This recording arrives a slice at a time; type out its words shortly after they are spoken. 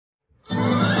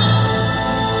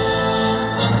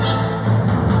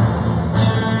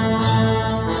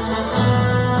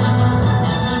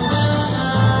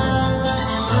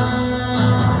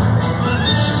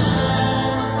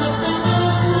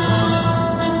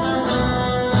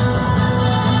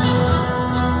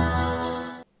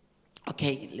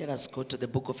Okay, let us go to the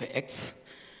book of Acts,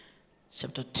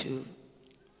 chapter 2,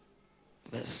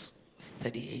 verse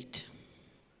 38.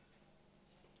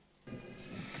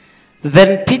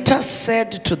 Then Peter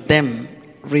said to them,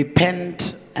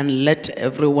 "Repent and let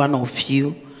every one of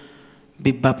you be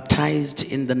baptized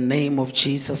in the name of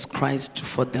Jesus Christ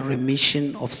for the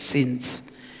remission of sins,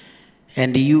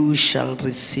 and you shall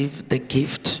receive the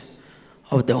gift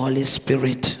of the Holy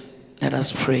Spirit." Let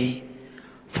us pray.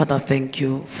 Father, thank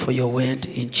you for your word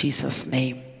in Jesus'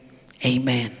 name.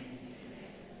 Amen.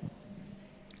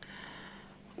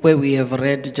 Where we have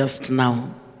read just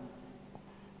now,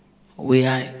 we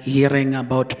are hearing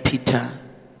about Peter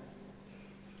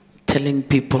telling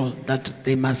people that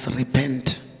they must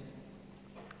repent.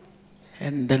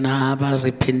 And then after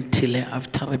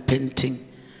repenting,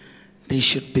 they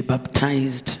should be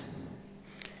baptized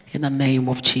in the name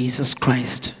of Jesus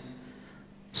Christ,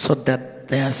 so that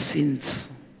their sins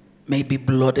may be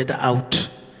blotted out,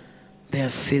 their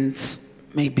sins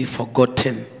may be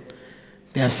forgotten,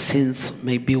 their sins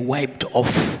may be wiped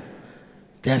off,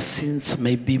 their sins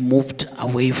may be moved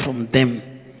away from them.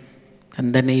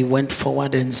 And then he went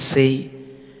forward and say,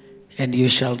 "And you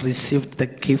shall receive the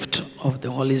gift of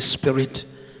the Holy Spirit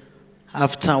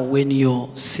after when your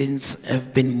sins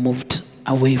have been moved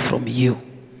away from you."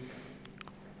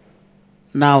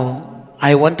 Now,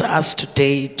 I want us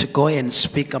today to go and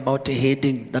speak about a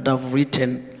heading that I've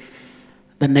written,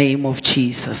 the name of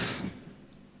Jesus.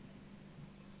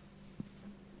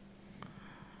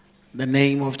 The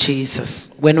name of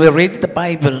Jesus. When we read the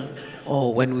Bible,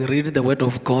 or when we read the Word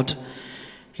of God,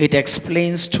 it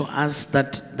explains to us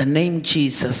that the name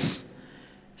Jesus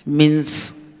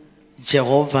means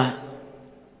Jehovah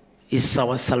is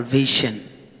our salvation.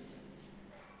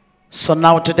 So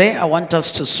now today I want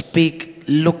us to speak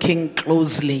looking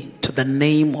closely to the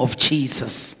name of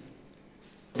Jesus.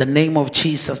 The name of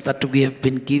Jesus that we have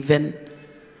been given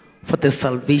for the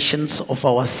salvations of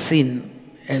our sin,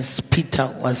 as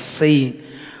Peter was saying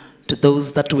to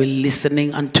those that were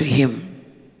listening unto him.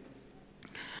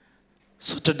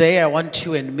 So today I want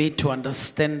you and me to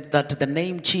understand that the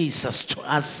name Jesus to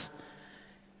us,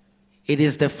 it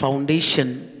is the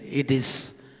foundation, it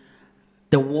is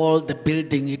the wall, the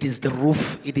building, it is the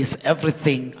roof, it is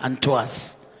everything unto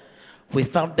us.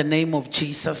 Without the name of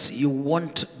Jesus, you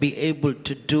won't be able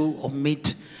to do or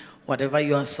meet whatever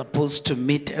you are supposed to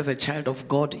meet as a child of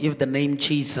God if the name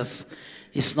Jesus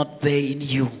is not there in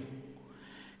you.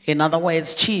 In other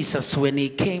words, Jesus, when he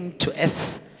came to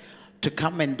earth to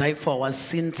come and die for our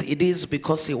sins, it is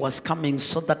because he was coming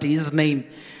so that his name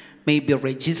may be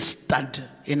registered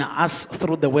in us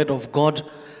through the word of God,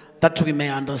 that we may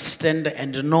understand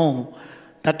and know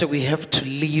that we have to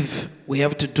live, we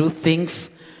have to do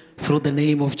things through the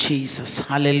name of Jesus.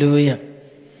 Hallelujah.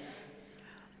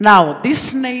 Now,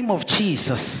 this name of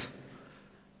Jesus,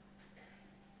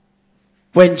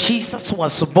 when Jesus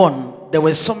was born, there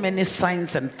were so many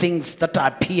signs and things that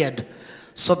appeared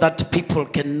so that people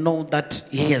can know that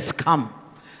he has come.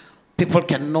 People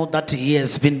can know that he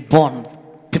has been born.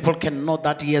 People can know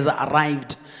that he has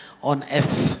arrived on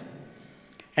earth.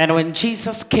 And when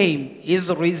Jesus came, his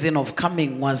reason of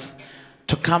coming was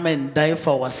to come and die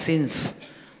for our sins.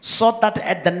 So that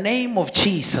at the name of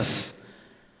Jesus,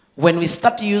 when we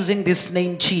start using this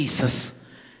name Jesus,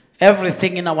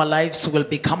 everything in our lives will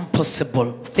become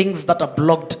possible. Things that are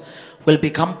blocked will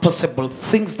become possible.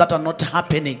 Things that are not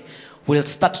happening will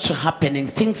start to happening.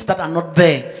 Things that are not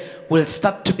there will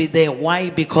start to be there. Why?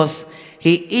 Because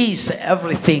he is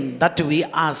everything that we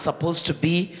are supposed to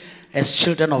be as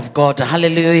children of God.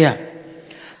 Hallelujah.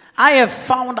 I have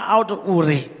found out,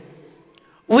 Uri,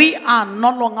 we are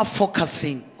no longer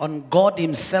focusing on God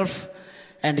himself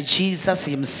and Jesus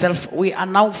himself. We are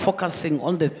now focusing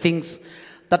on the things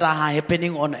that are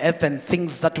happening on earth and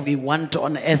things that we want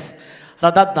on earth,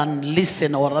 rather than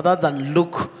listen or rather than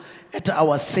look at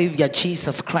our Savior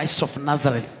Jesus Christ of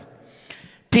Nazareth.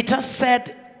 Peter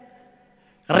said,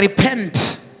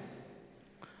 "Repent,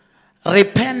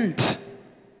 repent,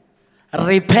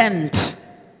 repent,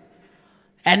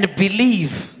 and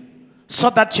believe, so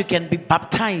that you can be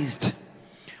baptized."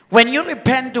 When you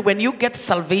repent, when you get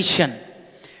salvation,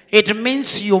 it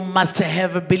means you must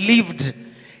have believed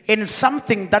in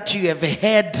something that you have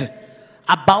heard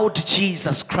about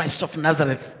Jesus Christ of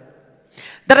Nazareth.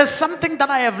 There is something that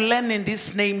I have learned in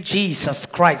this name, Jesus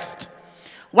Christ.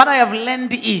 What I have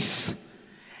learned is,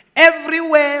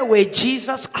 everywhere where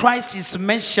Jesus Christ is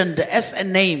mentioned as a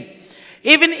name,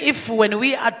 even if when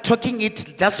we are talking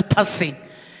it just passing,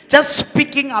 just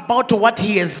speaking about what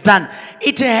he has done,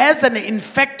 it has an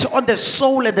effect on the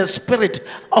soul and the spirit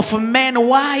of man.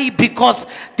 Why? Because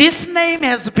this name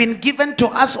has been given to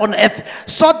us on earth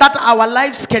so that our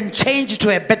lives can change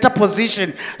to a better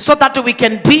position, so that we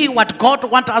can be what God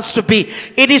wants us to be.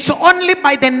 It is only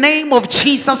by the name of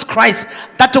Jesus Christ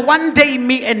that one day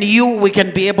me and you, we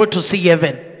can be able to see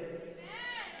heaven.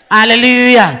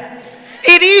 Hallelujah.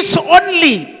 It is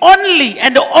only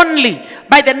and only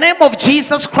by the name of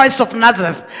Jesus Christ of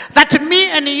Nazareth that me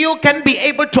and you can be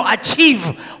able to achieve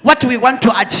what we want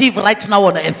to achieve right now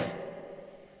on earth.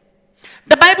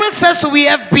 The Bible says we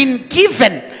have been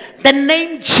given the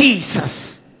name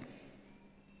Jesus.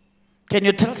 Can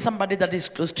you tell somebody that is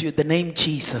close to you the name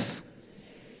Jesus?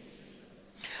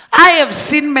 I have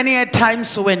seen many a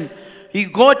times when you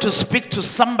go to speak to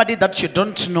somebody that you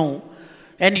don't know,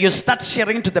 and you start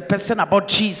sharing to the person about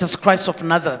Jesus Christ of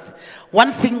Nazareth,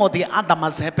 one thing or the other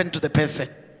must happen to the person.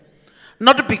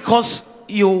 Not because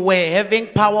you were having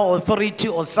power or authority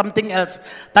or something else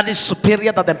that is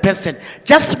superior than the person.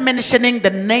 Just mentioning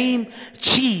the name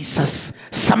Jesus,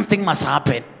 something must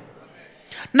happen.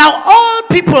 Now all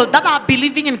people that are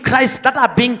believing in Christ, that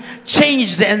are being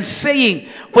changed and saying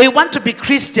we want to be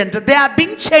Christian, they are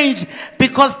being changed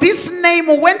because this name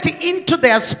went into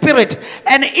their spirit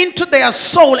and into their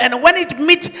soul, and when it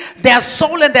meets their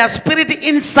soul and their spirit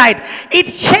inside, it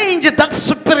changed that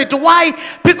spirit. Why?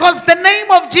 Because the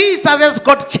name of Jesus has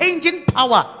got changing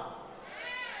power.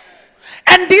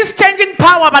 And this changing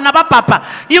power, Banaba Papa,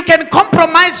 you can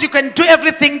compromise, you can do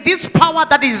everything. This power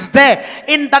that is there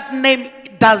in that name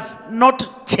does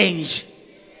not change.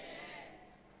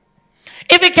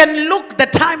 If you can look the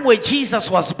time where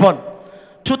Jesus was born,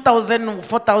 2,000,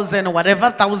 4,000, whatever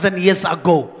thousand years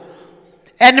ago,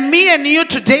 and me and you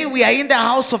today, we are in the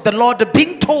house of the Lord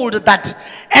being told that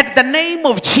at the name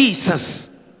of Jesus,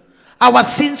 our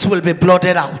sins will be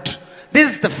blotted out.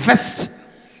 This is the first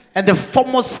and the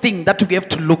foremost thing that we have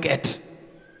to look at.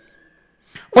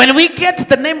 When we get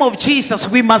the name of Jesus,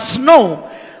 we must know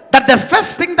that the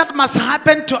first thing that must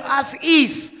happen to us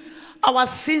is our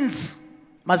sins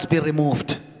must be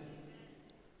removed.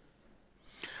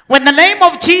 When the name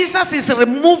of Jesus is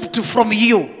removed from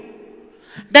you,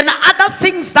 then other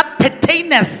things that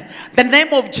pertaineth the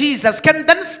name of Jesus can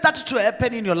then start to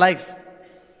happen in your life.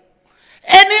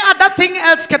 Any other thing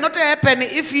else cannot happen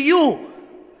if you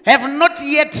have not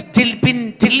yet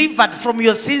been delivered from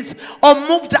your sins or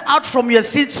moved out from your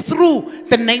sins through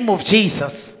the name of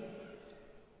Jesus.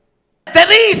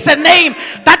 There is a name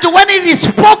that when it is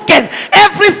spoken,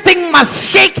 everything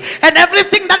must shake, and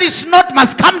everything that is not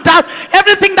must come down.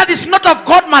 Everything that is not of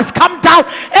God must come down.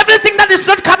 Everything that is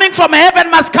not coming from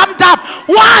heaven must come down.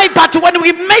 Why? But when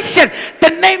we mention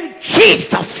the name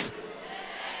Jesus.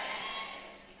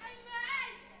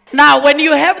 Now, when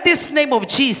you have this name of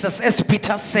Jesus, as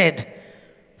Peter said,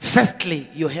 firstly,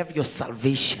 you have your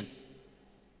salvation.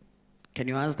 Can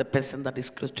you ask the person that is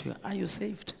close to you, are you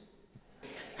saved?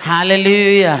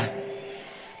 Hallelujah.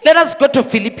 Let us go to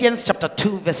Philippians chapter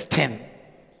 2 verse 10.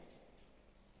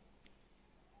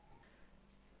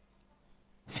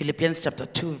 Philippians chapter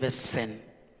 2 verse 10.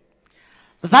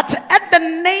 That at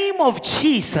the name of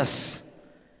Jesus,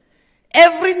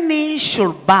 every knee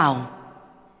should bow,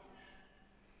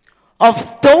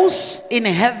 of those in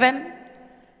heaven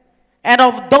and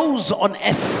of those on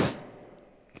earth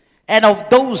and of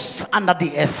those under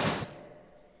the earth.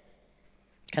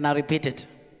 Can I repeat it?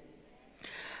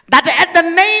 That at the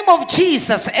name of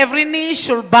Jesus, every knee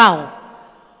should bow,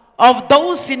 of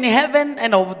those in heaven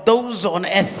and of those on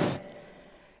earth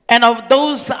and of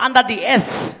those under the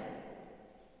earth.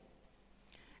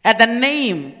 At the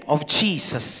name of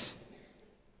Jesus.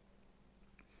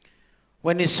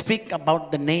 When you speak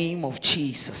about the name of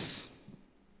Jesus,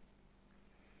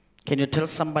 can you tell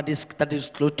somebody that is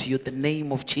close to you the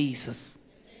name of Jesus?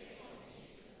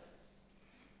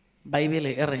 Bible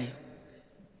ere.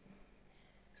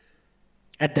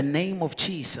 At the name of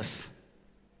Jesus,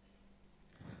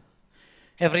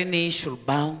 every knee should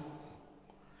bow,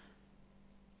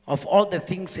 of all the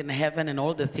things in heaven and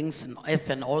all the things in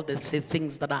earth and all the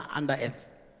things that are under earth.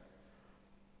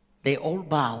 They all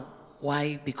bow.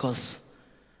 Why? Because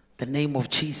the name of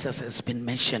Jesus has been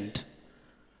mentioned.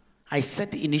 I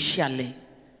said initially,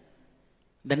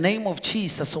 the name of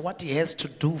Jesus, what he has to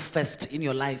do first in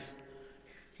your life,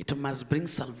 it must bring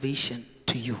salvation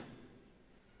to you.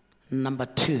 Number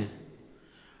two,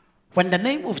 when the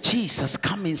name of Jesus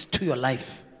comes into your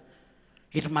life,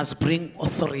 it must bring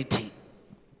authority.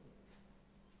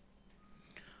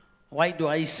 Why do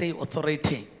I say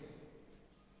authority?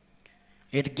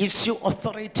 It gives you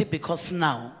authority because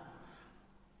now,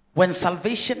 when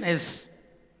salvation has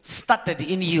started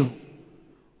in you,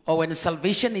 or when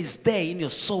salvation is there in your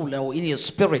soul or in your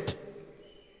spirit,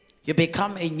 you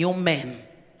become a new man.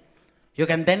 You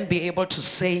can then be able to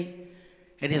say,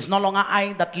 it is no longer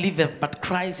I that liveth, but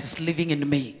Christ is living in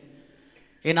me.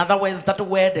 In other words, that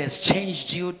word has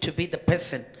changed you to be the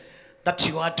person that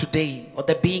you are today, or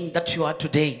the being that you are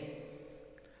today.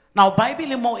 Now,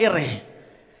 Bible mo ere,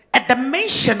 at the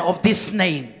mention of this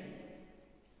name,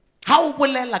 how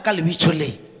will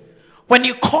when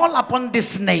you call upon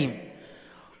this name,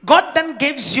 God then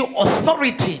gives you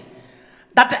authority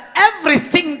that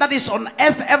everything that is on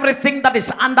earth, everything that is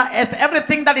under earth,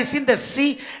 everything that is in the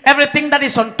sea, everything that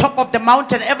is on top of the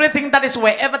mountain, everything that is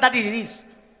wherever that it is,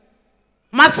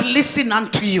 must listen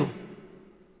unto you.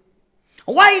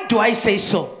 Why do I say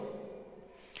so?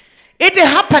 It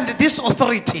happened, this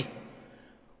authority,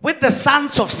 with the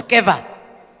sons of Sceva.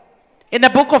 In the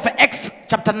book of Acts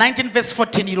chapter 19 verse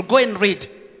 14, you'll go and read.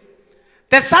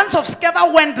 The sons of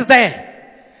Sceva went there.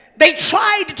 They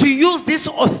tried to use this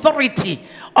authority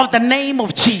of the name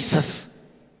of Jesus.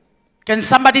 Can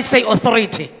somebody say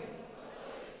authority?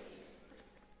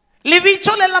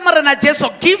 Levicho le la Morena Jesu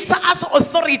gives us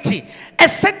authority, a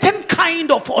certain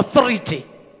kind of authority,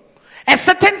 a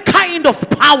certain kind of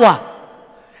power.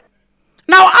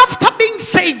 Now, after being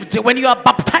saved, when you are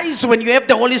baptized, when you have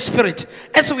the Holy Spirit,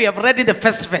 as we have read in the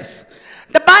first verse,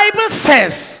 the Bible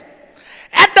says,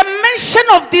 at the mention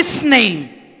of this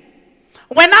name,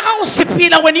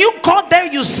 when you go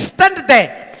there, you stand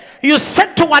there, you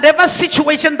said to whatever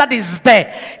situation that is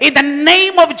there, in the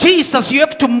name of Jesus, you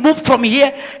have to move from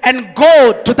here and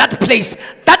go to that place.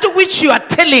 That which you are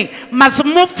telling must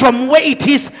move from where it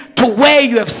is to where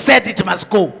you have said it must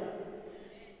go.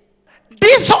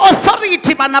 This authority,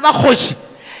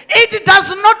 it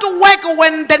does not work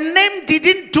when the name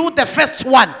didn't do the first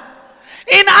one.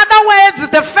 In other words,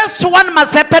 the first one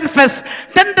must happen first,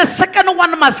 then the second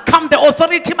one must come, the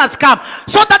authority must come.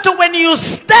 So that when you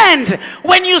stand,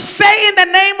 when you say in the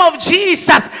name of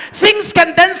Jesus, things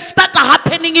can then start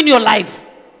happening in your life.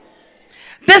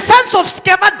 The sons of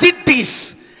Sceva did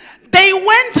this. They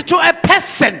went to a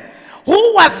person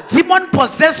who was demon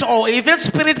possessed or evil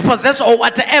spirit possessed or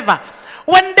whatever.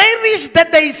 When they reached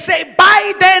that, they say,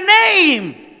 by their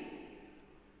name.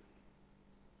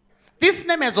 This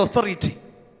name has authority.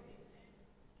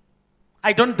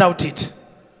 I don't doubt it.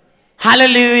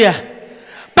 Hallelujah.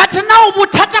 But now,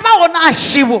 butata ba ona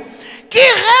ashibo. Ki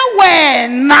ge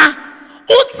wena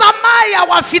o tsamaya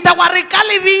wa fita wa re ka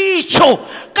lebicho.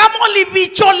 Ka mo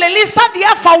lebicho le lisa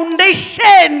dia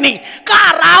foundation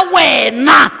ka ra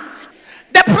wena.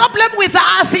 The problem with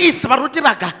us is baruti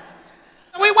baka,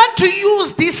 we want to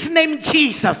use this name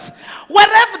Jesus,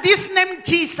 wherever this name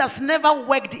Jesus never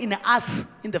worked in us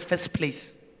in the first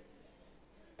place.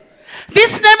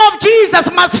 This name of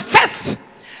Jesus must first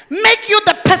make you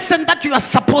the person that you are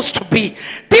supposed to be.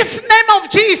 This name of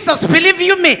Jesus, believe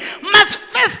you me, must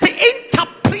first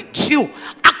interpret you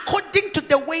according to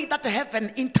the way that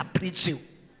heaven interprets you.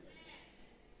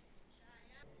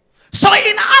 So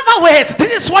in other words,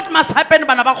 this is what must happen,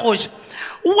 Banabakhoj.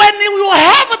 When you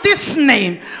have this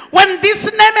name, when this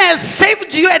name has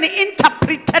saved you and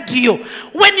interpreted you,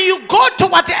 when you go to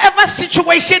whatever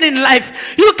situation in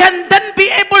life, you can then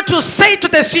be able to say to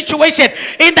the situation,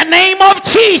 in the name of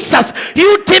Jesus,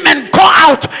 you demon, go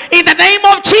out. In the name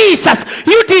of Jesus,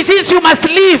 you disease, you must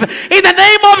leave. In the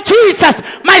name of Jesus,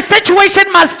 my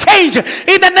situation must change.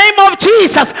 In the name of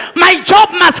Jesus, my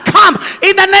job must come.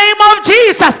 In the name of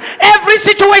Jesus, every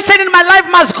situation in my life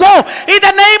must go. In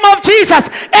the name of Jesus,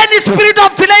 any spirit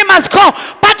of delay must go.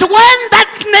 But when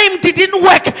that name didn't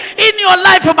work in your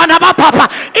life, Manaba Papa,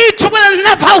 it will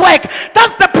never work.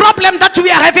 That's the problem that we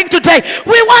are having today.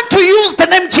 We want to use the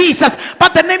name Jesus,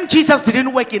 but the name Jesus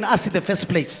didn't work in us in the first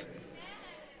place.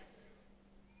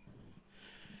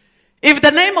 If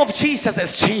the name of Jesus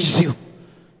has changed you,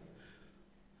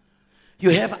 you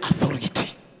have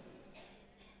authority.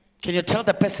 Can you tell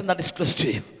the person that is close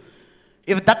to you?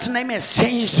 If that name has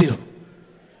changed you,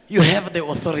 you have the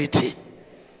authority.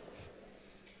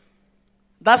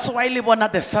 That's why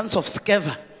the sons of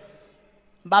Sceva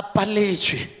ba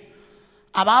paletswe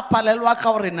aba palelwa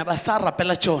ka gore ne ba sa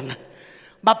rapela tsona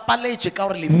ba paletswe ka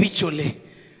gore lebitso le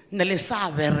ne le sa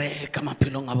bereka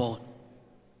maphelong a bona.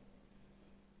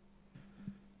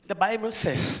 The Bible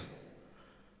says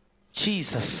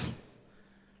Jesus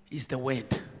is the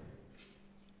word.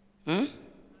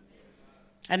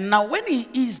 And now when he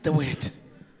is the word,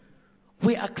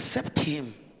 we accept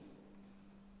him.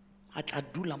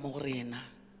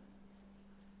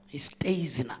 He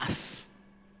stays in us.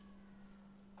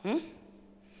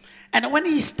 And when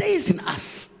he stays in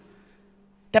us,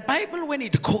 The Bible, when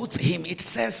it quotes him, it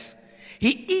says,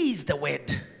 he is the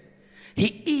word.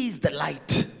 He is the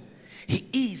light.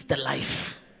 He is the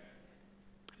life.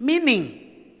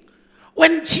 Meaning,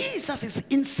 when Jesus is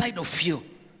inside of you,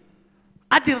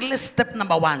 at the step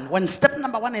number one, when step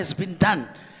number one has been done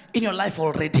in your life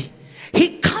already,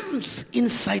 he comes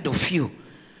inside of you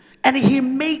and he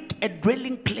make a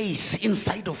dwelling place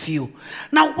inside of you.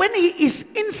 Now, when he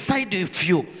is inside of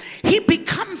you, he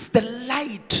becomes the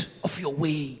light of your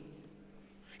way.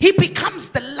 He becomes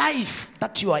the life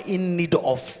that you are in need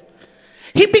of.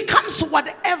 He becomes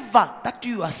whatever that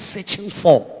you are searching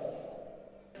for.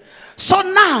 So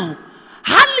now,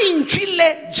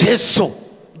 halinchile Jesu,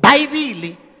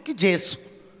 Bible ki Jesu.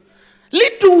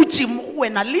 Liduchi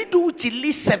mwena, liduchi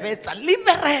lisebetsa,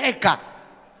 libereka.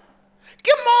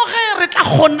 Ke moge re tla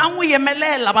kgona go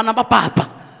emelela bana ba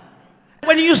papa.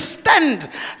 When you stand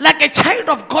like a child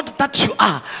of God that you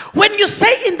are, when you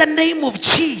say in the name of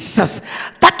Jesus,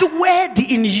 that word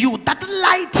in you, that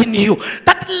light in you,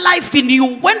 that life in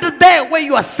you went there where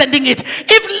you are sending it.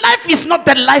 If life is not,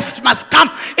 the life must come.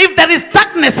 If there is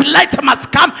darkness, light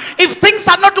must come. If things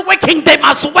are not working, they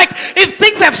must work. If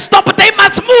things have stopped, they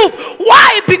must move.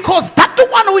 Why? Because that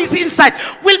one who is inside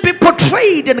will be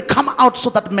portrayed and come out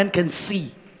so that men can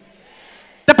see.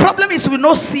 The problem is we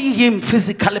don't see him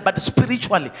physically, but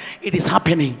spiritually it is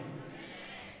happening.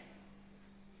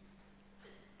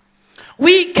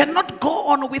 We cannot go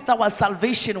on with our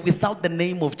salvation without the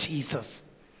name of Jesus.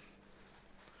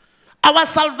 Our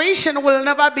salvation will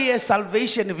never be a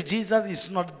salvation if Jesus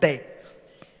is not there.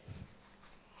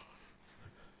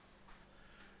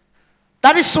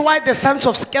 That is why the sons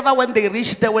of Sceva, when they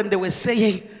reached there, when they were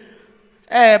saying,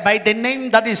 by the name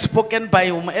that is spoken by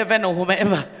whomever or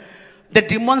whomever, the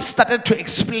demons started to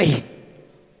explain.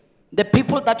 The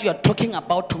people that you are talking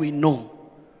about, we know.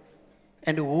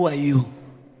 And who are you?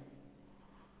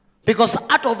 Because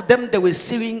out of them, they were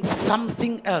seeing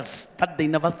something else that they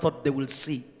never thought they will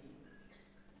see.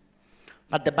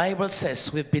 But the Bible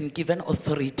says we've been given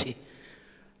authority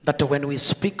that when we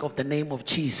speak of the name of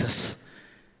Jesus,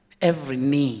 every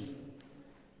knee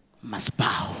must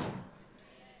bow.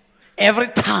 Every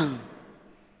tongue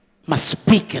must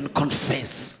speak and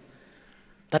confess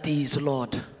that he is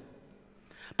Lord.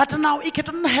 But now it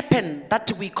cannot happen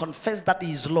that we confess that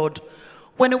he is Lord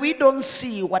when we don't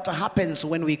see what happens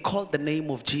when we call the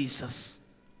name of Jesus.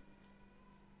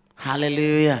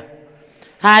 Hallelujah.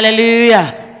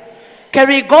 Hallelujah. Can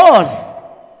we go on?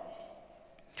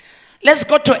 Let's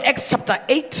go to Acts chapter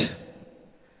 8,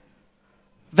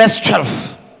 verse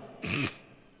 12.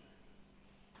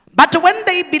 But when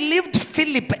they believed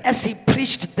Philip as he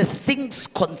preached the things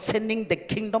concerning the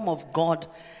kingdom of God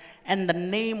and the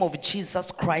name of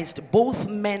Jesus Christ, both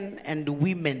men and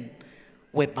women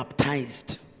were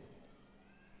baptized.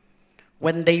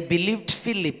 When they believed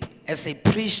Philip as he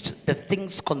preached the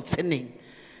things concerning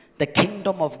the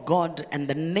kingdom of God and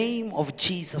the name of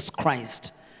Jesus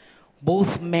Christ,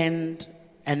 both men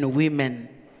and women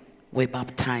were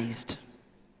baptized.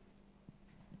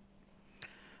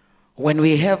 When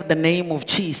we have the name of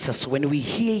Jesus, when we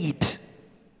hear it,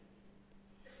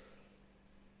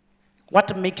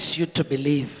 what makes you to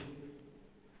believe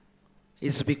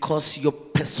is because your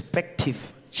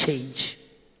perspective change.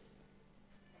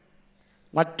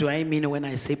 What do I mean when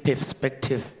I say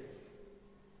perspective?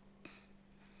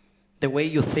 The way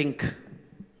you think,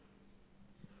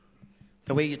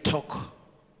 the way you talk,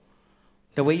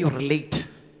 the way you relate.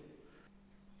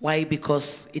 Why?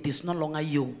 Because it is no longer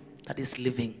you that is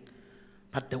living,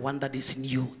 but the one that is in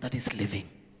you that is living.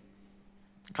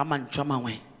 Come on, choma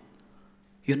away.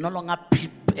 You no longer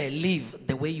live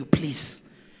the way you please.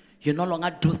 You no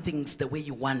longer do things the way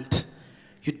you want.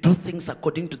 You do things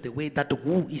according to the way that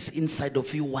who is inside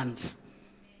of you wants.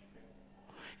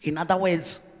 In other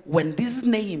words, when this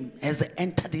name has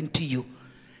entered into you,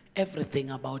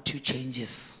 everything about you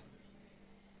changes.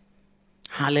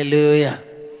 Hallelujah.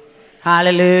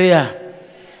 Hallelujah.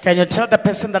 Can you tell the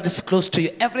person that is close to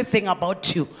you, everything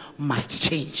about you must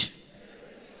change?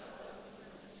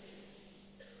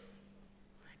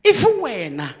 If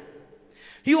when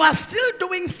you are still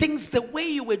doing things the way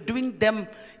you were doing them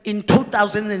in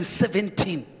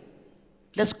 2017,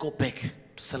 let's go back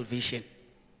to salvation.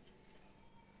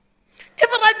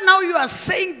 If right now you are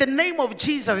saying the name of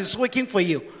Jesus is working for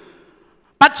you,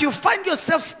 but you find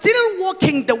yourself still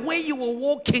walking the way you were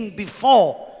walking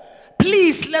before,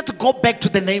 please let's go back to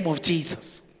the name of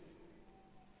Jesus.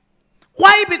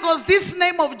 Why? Because this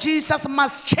name of Jesus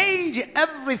must change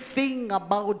everything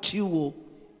about you.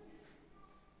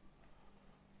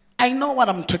 I know what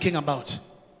I'm talking about.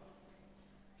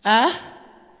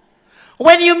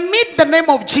 When you meet the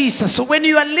name of Jesus, when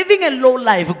you are living a low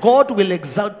life, God will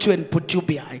exalt you and put you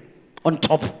behind, on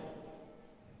top.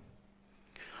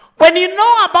 When you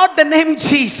know about the name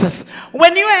Jesus,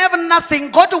 when you have nothing,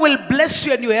 God will bless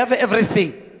you and you have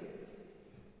everything.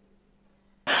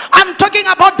 I'm talking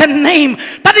about the name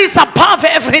that is above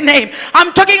every name.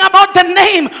 I'm talking about the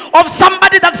name of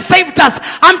somebody that saved us.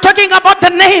 I'm talking about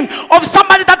the name of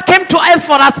somebody that came to earth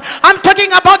for us. I'm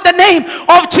talking about the name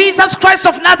of Jesus Christ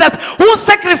of Nazareth, who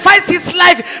sacrificed his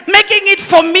life, making it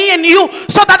for me and you,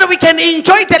 so that we can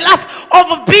enjoy the life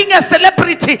of being a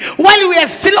celebrity while we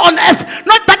are still on earth.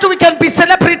 Not that we can be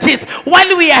celebrities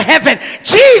while we are heaven.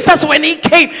 Jesus, when he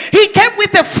came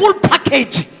with a full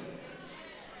package.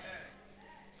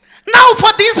 Now for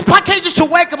this package to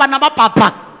work, Manama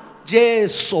Papa,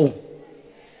 Jesus.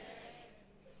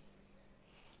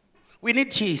 We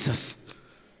need Jesus.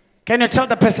 Can you tell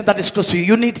the person that is close to you,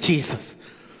 you need Jesus?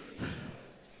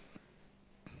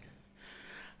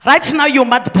 Right now you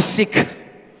might be sick.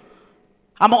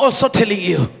 I'm also telling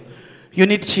you, you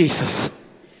need Jesus.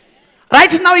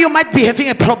 Right now you might be having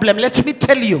a problem. Let me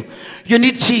tell you, you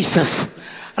need Jesus.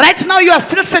 Right now you are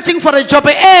still searching for a job.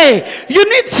 Hey, you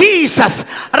need Jesus.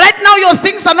 Right now your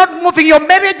things are not moving. Your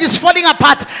marriage is falling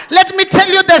apart. Let me tell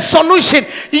you the solution.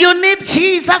 You need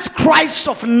Jesus Christ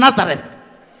of Nazareth.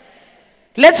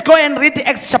 Let's go and read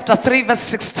Acts chapter 3 verse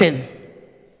 16.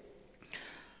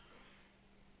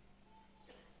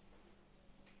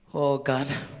 Oh God.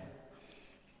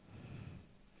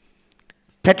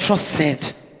 Petrus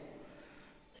said,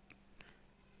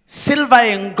 silver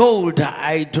and gold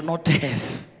I do not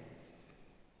have,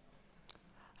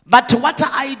 but what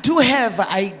I do have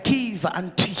I give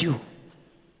unto you.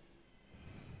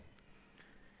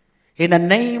 In the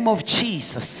name of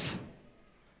Jesus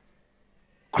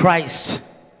Christ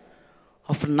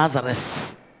of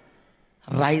Nazareth,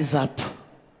 rise up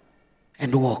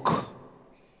and walk.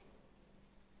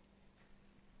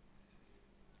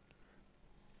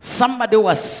 Somebody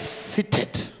was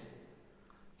seated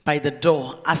by the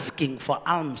door asking for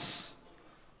alms,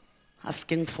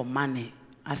 asking for money,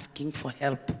 asking for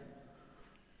help,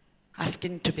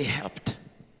 asking to be helped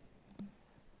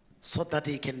so that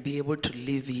he can be able to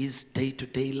live his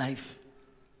day-to-day life.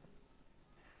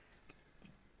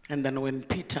 And then when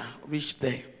Peter reached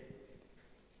there,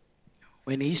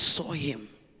 when he saw him,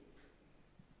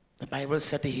 the Bible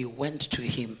said he went to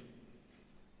him.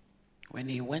 When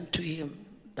he went to him,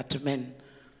 that man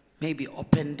maybe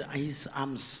opened his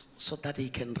arms so that he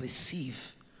can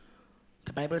receive.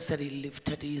 The Bible said he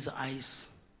lifted his eyes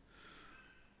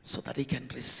so that he can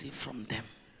receive from them.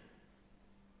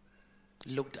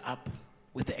 Looked up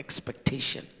with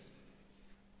expectation.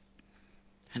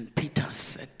 And Peter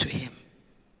said to him,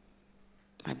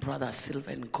 my brother,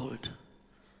 silver and gold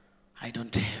I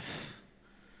don't have,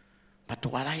 but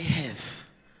what I have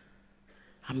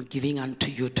I'm giving unto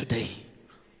you today.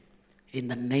 In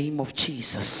the name of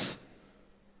Jesus,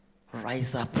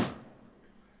 rise up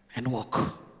and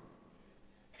walk.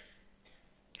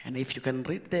 And if you can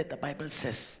read there, the Bible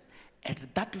says, at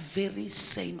that very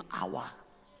same hour,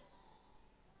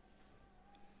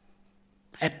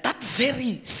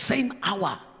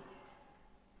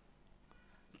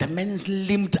 the man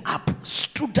limped up,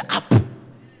 stood up,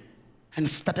 and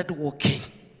started walking,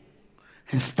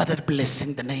 and started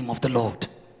blessing the name of the Lord.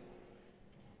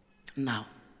 Now,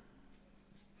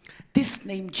 this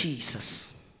name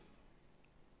Jesus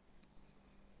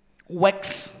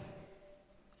works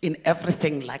in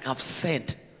everything, like I've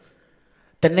said.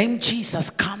 The name Jesus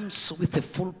comes with a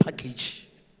full package.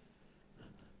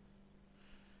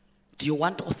 Do you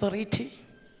want authority?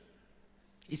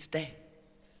 It's there.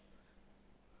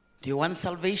 Do you want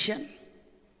salvation?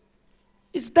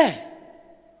 It's there.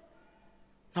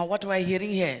 Now what am I hearing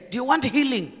here? Do you want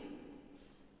healing?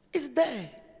 It's there.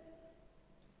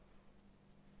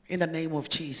 In the name of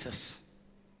Jesus.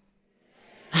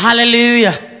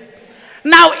 Hallelujah.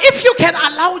 Now, if you can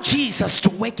allow Jesus to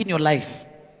work in your life,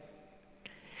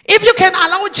 if you can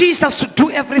allow Jesus to do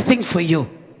everything for you,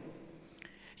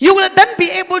 you will then be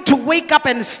able to wake up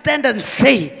and stand and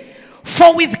say,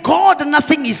 for with God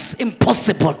nothing is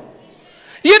impossible.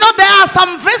 You know, there are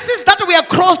some verses that we are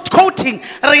quoting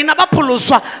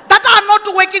that are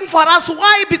not working for us.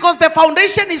 Why? Because the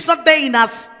foundation is not there in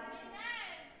us.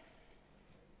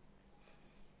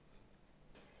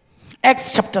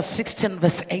 Acts chapter 16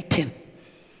 verse 18.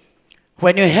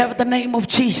 When you have the name of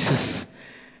Jesus,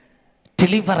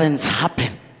 deliverance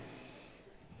happen.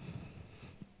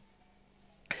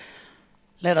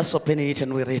 Let us open it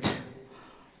and we read.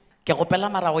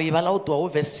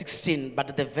 Verse 16,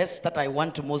 but the verse that I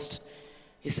want most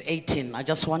is 18. I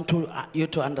just want you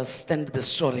to understand the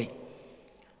story.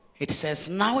 It says,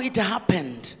 now it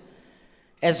happened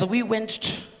as we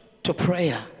went to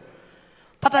prayer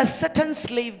that a certain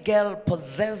slave girl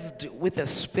possessed with a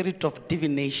spirit of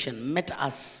divination met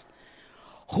us,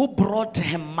 who brought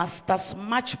her masters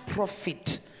much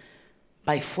profit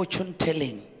by fortune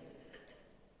telling.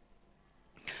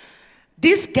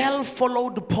 This girl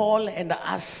followed Paul and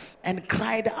us and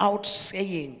cried out,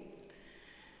 saying,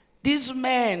 these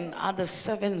men are the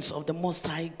servants of the Most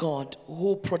High God,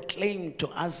 who proclaim to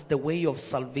us the way of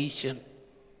salvation.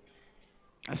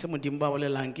 And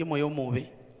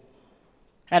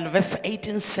verse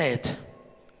 18 said,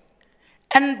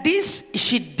 and this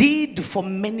she did for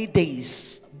many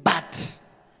days, but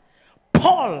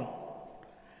Paul,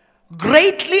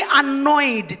 greatly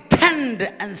annoyed, turned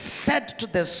and said to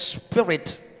the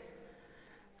Spirit,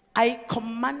 I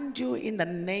command you in the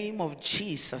name of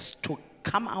Jesus to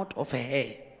come out of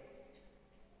her.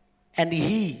 And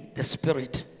he, the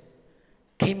Spirit,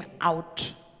 came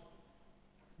out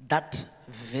that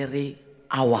very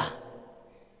hour.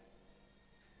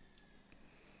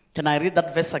 Can I read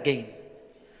that verse again?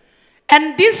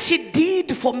 And this she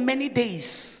did for many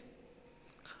days.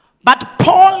 But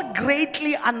Paul,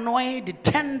 greatly annoyed,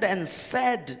 turned and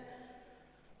said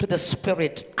to the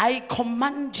Spirit, I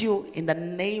command you in the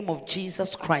name of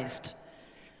Jesus Christ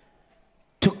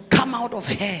to come out of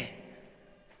her.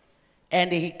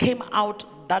 And he came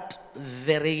out that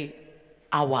very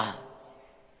hour.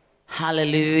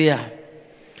 Hallelujah.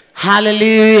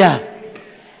 Hallelujah.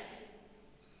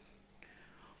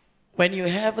 When you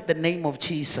have the name of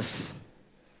Jesus,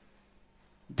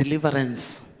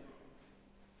 deliverance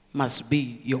must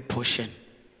be your portion.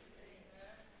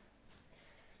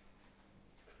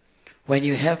 When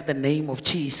you have the name of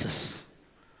Jesus,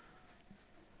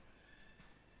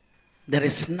 there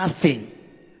is nothing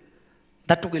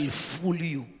that will fool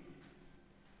you.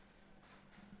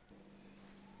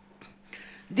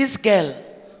 This girl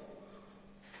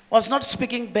was not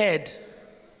speaking bad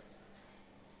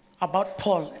about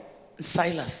Paul and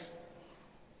Silas.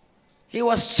 He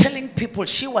was telling people,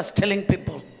 she was telling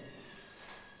people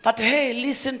that, hey,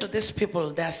 listen to these people.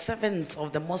 They are servants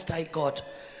of the Most High God.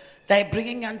 They are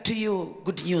bringing unto you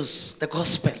good news, the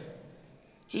gospel.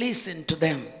 Listen to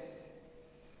them.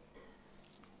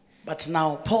 But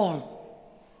now Paul,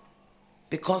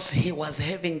 because he was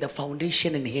having the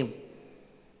foundation in him,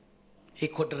 he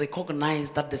could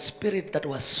recognize that the spirit that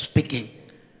was speaking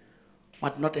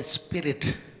was not a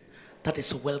spirit that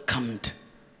is welcomed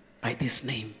by this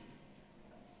name.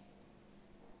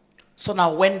 So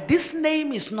now when this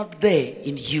name is not there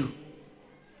in you,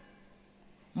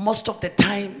 most of the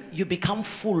time you become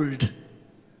fooled.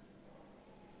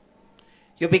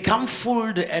 You become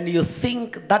fooled and you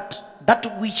think that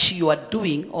that which you are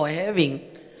doing or having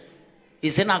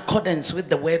is in accordance with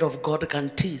the word of God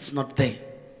until it's not there.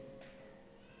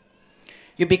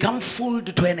 You become fooled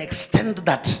to an extent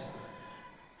that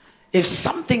if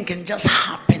something can just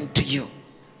happen to you,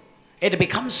 it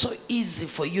becomes so easy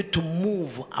for you to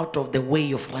move out of the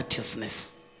way of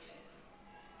righteousness.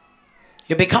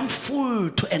 You become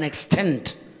fooled to an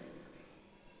extent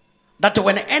that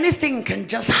when anything can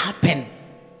just happen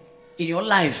in your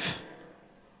life,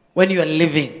 when you are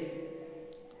living,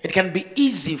 it can be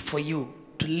easy for you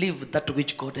to live that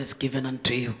which God has given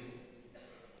unto you.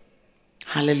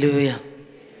 Hallelujah.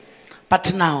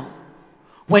 But now,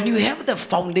 when you have the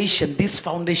foundation, this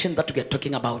foundation that we are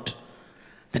talking about,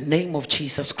 the name of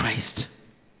Jesus Christ,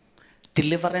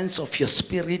 deliverance of your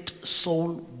spirit,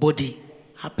 soul, body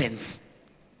happens.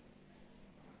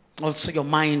 Also your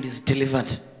mind is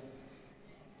delivered.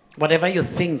 Whatever you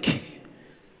think,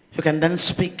 you can then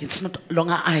speak. It's not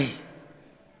longer I.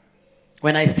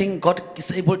 When I think God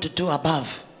is able to do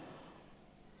above,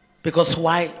 because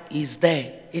why? He's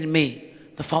there in me.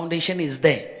 The foundation is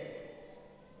there.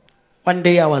 One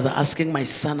day I was asking my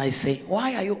son, I say,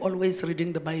 why are you always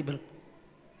reading the Bible?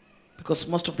 Because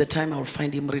most of the time I will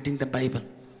find him reading the Bible.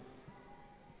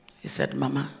 He said,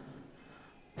 Mama,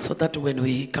 so that when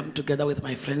we come together with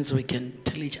my friends, we can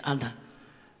tell each other,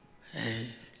 and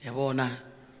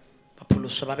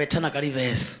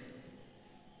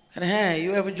hey,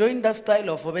 you have joined that style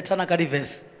of Obetana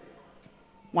Karives.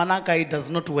 Manaka, it does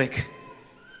not work.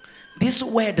 This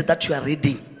word that you are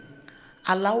reading,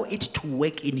 allow it to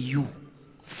work in you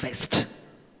first.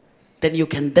 Then you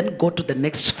can then go to the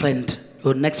next friend,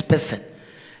 your next person,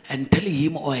 and tell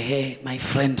him or her, my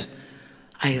friend,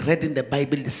 I read in the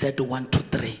Bible, it said 1, 2,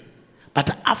 3.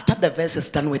 But after the verse is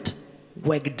done with,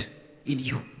 worked in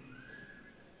you.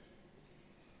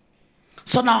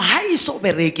 So now,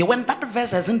 when that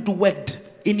verse hasn't worked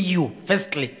in you,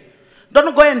 firstly,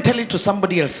 don't go and tell it to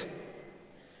somebody else.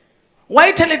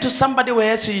 Why tell it to somebody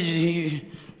where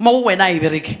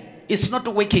it's not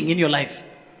working in your life?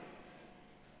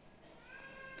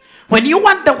 When you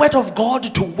want the word of God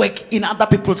to work in other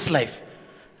people's life,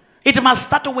 it must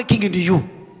start working in you.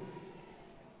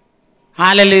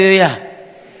 Hallelujah.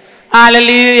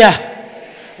 Hallelujah.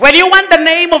 When you want the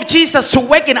name of Jesus to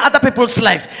work in other people's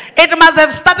life, it must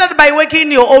have started by working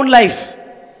in your own life.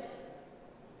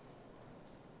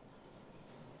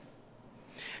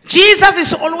 Jesus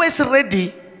is always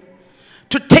ready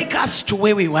to take us to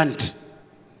where we want.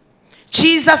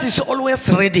 Jesus is always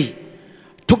ready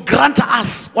to grant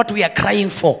us what we are crying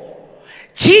for.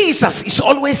 Jesus is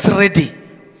always ready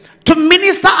to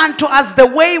minister unto us the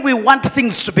way we want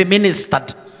things to be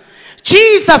ministered.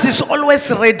 Jesus is always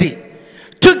ready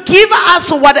to give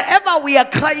us whatever we are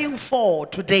crying for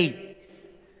today.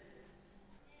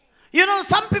 You know,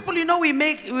 some people, you know, we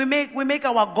make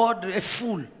our God a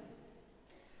fool.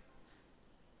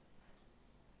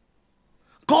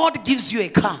 God gives you a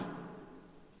car.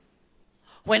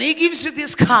 When he gives you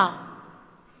this car,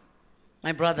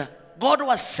 my brother, God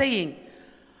was saying,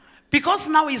 because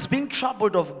now he's being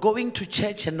troubled of going to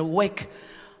church and work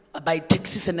by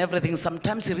taxis and everything.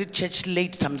 Sometimes he reads church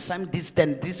late, sometimes this,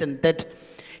 then this and that.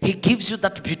 He gives you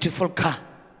that beautiful car.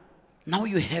 Now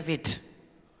you have it.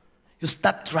 You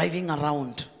start driving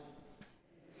around.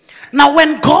 Now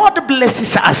when God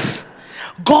blesses us,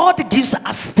 God gives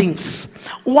us things.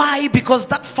 Why? Because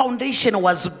that foundation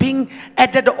was being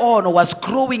added on, was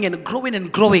growing and growing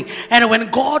and growing. And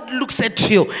when God looks at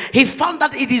you, he found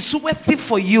that it is worthy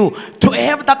for you to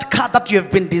have that car that you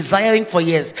have been desiring for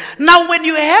years. Now when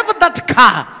you have that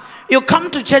car, you come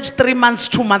to church 3 months,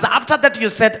 2 months. After that you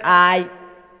said, I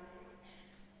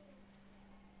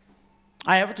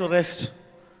have to rest.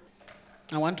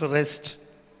 I want to rest.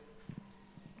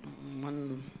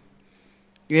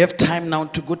 You have time now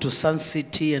to go to Sun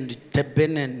City and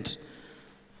Durban and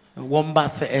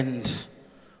Wombath and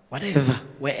whatever,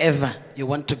 wherever you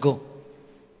want to go.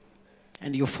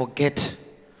 And you forget.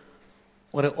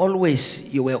 Or always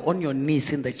you were on your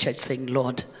knees in the church saying,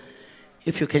 Lord,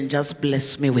 if you can just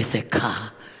bless me with a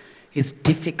car, it's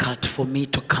difficult for me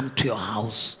to come to your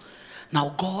house.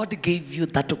 Now God gave you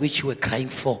that which you were crying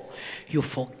for. You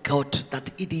forgot that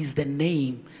it is the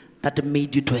name that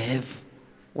made you to have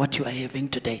what you are having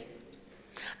today.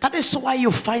 That is why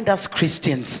you find us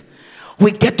Christians,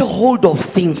 we get a hold of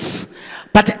things,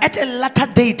 but at a latter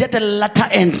date, at a latter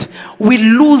end, we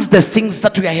lose the things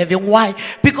that we are having. Why?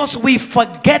 Because we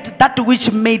forget that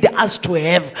which made us to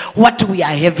have what we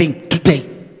are having today.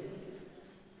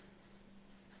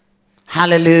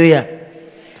 Hallelujah.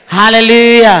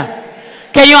 Hallelujah.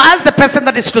 Can you ask the person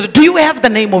that is close, do you have the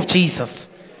name of Jesus?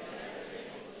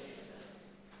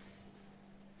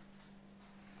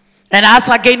 And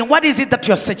ask again, what is it that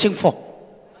you're searching for?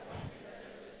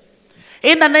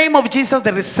 In the name of Jesus,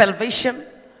 there is salvation,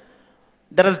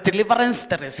 there is deliverance,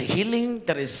 there is healing,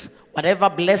 there is whatever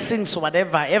blessings,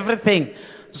 whatever, everything.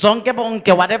 Zonke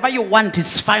bonke, whatever you want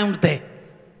is found there.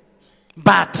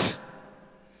 But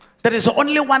there is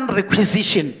only one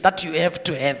requisition that you have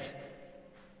to have.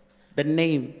 The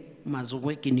name must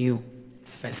work in you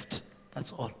first.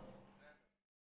 That's all.